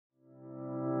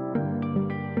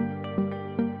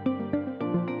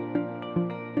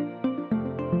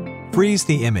Freeze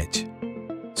the image.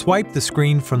 Swipe the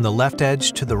screen from the left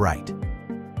edge to the right.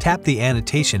 Tap the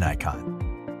annotation icon.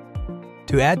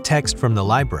 To add text from the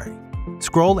library,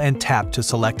 scroll and tap to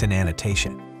select an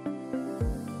annotation.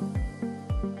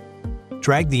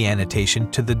 Drag the annotation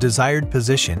to the desired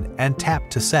position and tap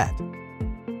to set.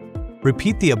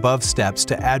 Repeat the above steps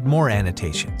to add more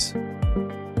annotations.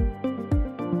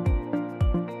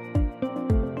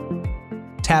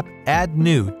 Tap Add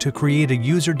New to create a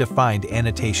user-defined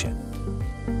annotation.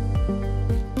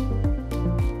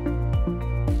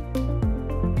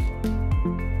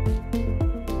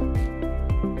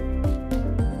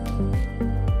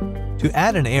 To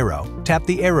add an arrow, tap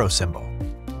the arrow symbol.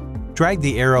 Drag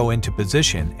the arrow into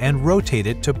position and rotate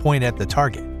it to point at the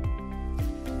target.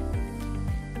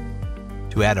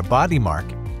 To add a body mark,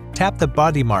 tap the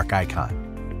body mark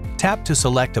icon. Tap to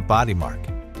select a body mark,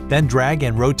 then drag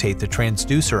and rotate the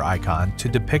transducer icon to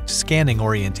depict scanning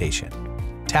orientation.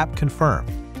 Tap Confirm.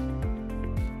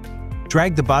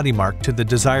 Drag the body mark to the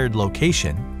desired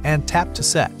location and tap to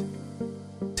set.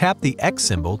 Tap the X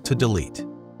symbol to delete.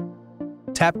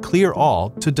 Tap Clear All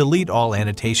to delete all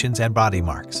annotations and body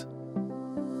marks.